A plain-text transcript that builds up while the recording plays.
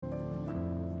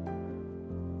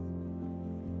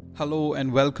Hello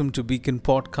and welcome to Beacon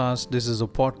Podcast. This is a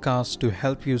podcast to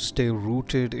help you stay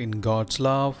rooted in God's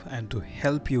love and to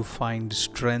help you find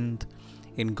strength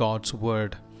in God's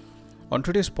Word. On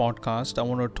today's podcast, I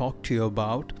want to talk to you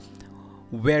about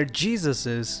where Jesus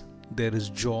is, there is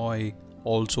joy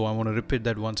also. I want to repeat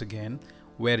that once again.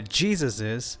 Where Jesus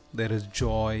is, there is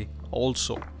joy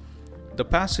also. The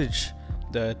passage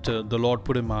that the Lord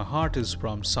put in my heart is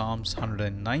from Psalms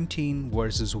 119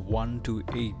 verses 1 to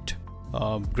 8.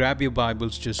 Grab your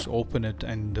Bibles, just open it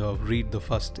and read the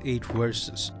first 8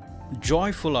 verses.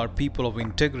 Joyful are people of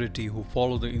integrity who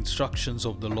follow the instructions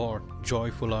of the Lord.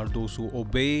 Joyful are those who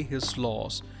obey His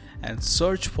laws and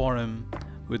search for Him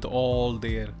with all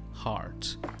their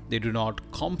hearts. They do not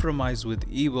compromise with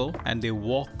evil and they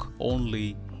walk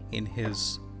only in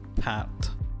His path.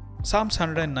 Psalms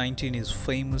 119 is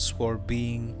famous for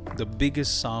being the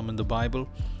biggest psalm in the Bible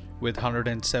with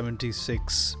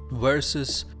 176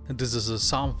 verses. This is a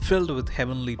psalm filled with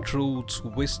heavenly truths,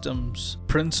 wisdoms,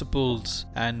 principles,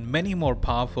 and many more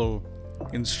powerful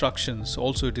instructions.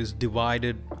 Also, it is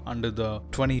divided under the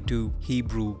 22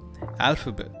 Hebrew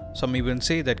alphabet. Some even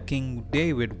say that King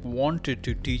David wanted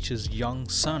to teach his young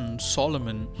son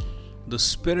Solomon the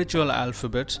spiritual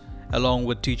alphabets along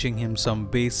with teaching him some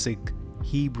basic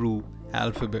Hebrew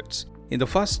alphabets. In the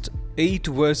first 8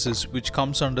 verses, which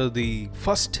comes under the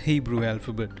first Hebrew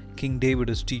alphabet, King David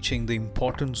is teaching the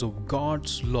importance of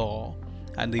God's law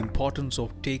and the importance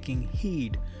of taking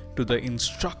heed to the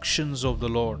instructions of the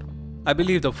Lord. I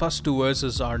believe the first 2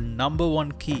 verses are number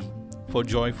one key for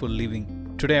joyful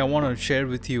living. Today I want to share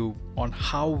with you on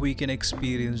how we can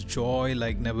experience joy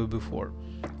like never before.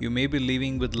 You may be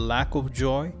living with lack of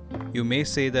joy. You may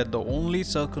say that the only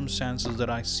circumstances that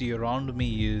I see around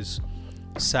me is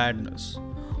sadness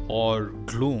or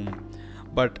gloom.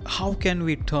 But how can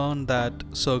we turn that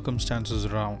circumstances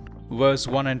around? Verse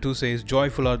 1 and 2 says,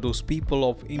 Joyful are those people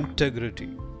of integrity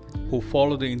who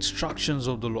follow the instructions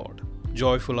of the Lord.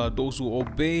 Joyful are those who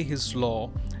obey His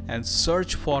law and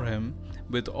search for Him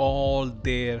with all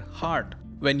their heart.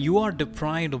 When you are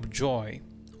deprived of joy,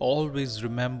 always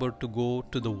remember to go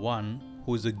to the one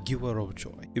who is the giver of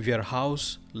joy. If your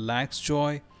house lacks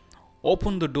joy,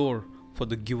 open the door for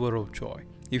the giver of joy.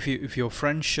 If your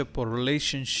friendship or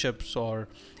relationships or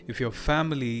if your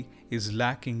family is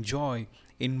lacking joy,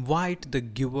 invite the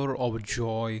giver of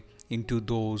joy into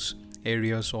those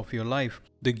areas of your life.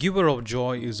 The giver of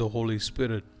joy is the Holy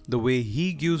Spirit. The way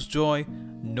He gives joy,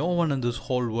 no one in this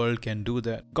whole world can do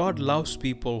that. God loves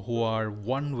people who are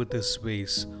one with His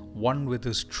ways, one with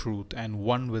His truth, and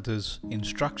one with His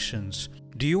instructions.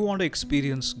 Do you want to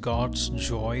experience God's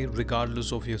joy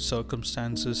regardless of your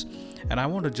circumstances? And I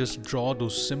want to just draw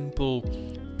those simple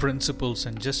principles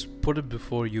and just put it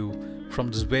before you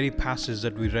from this very passage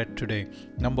that we read today.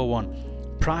 Number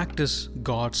 1, practice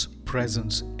God's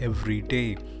presence every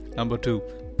day. Number 2,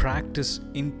 practice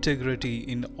integrity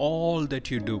in all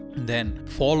that you do. Then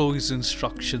follow His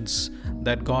instructions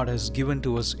that God has given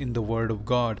to us in the Word of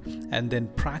God, and then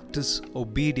practice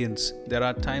obedience. There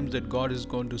are times that God is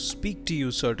going to speak to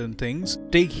you certain things.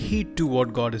 Take heed to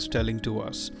what God is telling to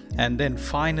us. And then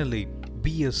finally,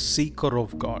 be a seeker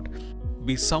of God.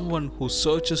 Be someone who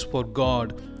searches for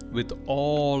God with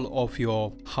all of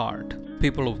your heart.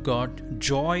 People of God,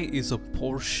 joy is a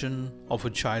portion of a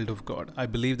child of God. I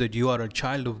believe that you are a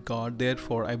child of God.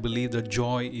 Therefore, I believe that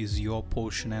joy is your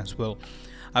portion as well.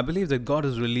 I believe that God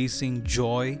is releasing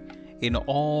joy in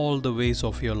all the ways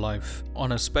of your life.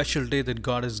 On a special day that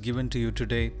God has given to you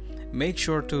today, make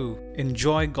sure to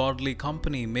enjoy godly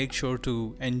company. Make sure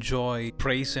to enjoy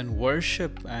praise and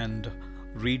worship and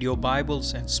read your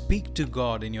Bibles and speak to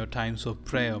God in your times of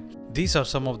prayer. These are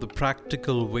some of the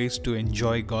practical ways to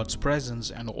enjoy God's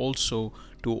presence and also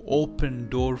to open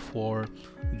door for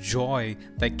joy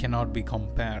that cannot be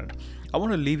compared. I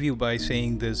want to leave you by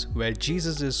saying this: where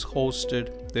Jesus is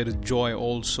hosted, there is joy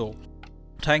also.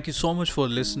 Thank you so much for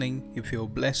listening. If you're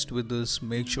blessed with this,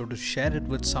 make sure to share it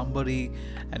with somebody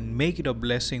and make it a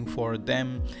blessing for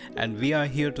them. And we are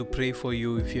here to pray for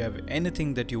you. If you have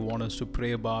anything that you want us to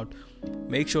pray about,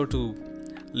 make sure to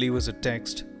leave us a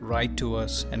text, write to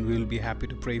us, and we will be happy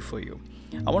to pray for you.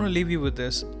 I want to leave you with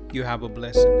this. You have a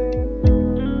blessed day.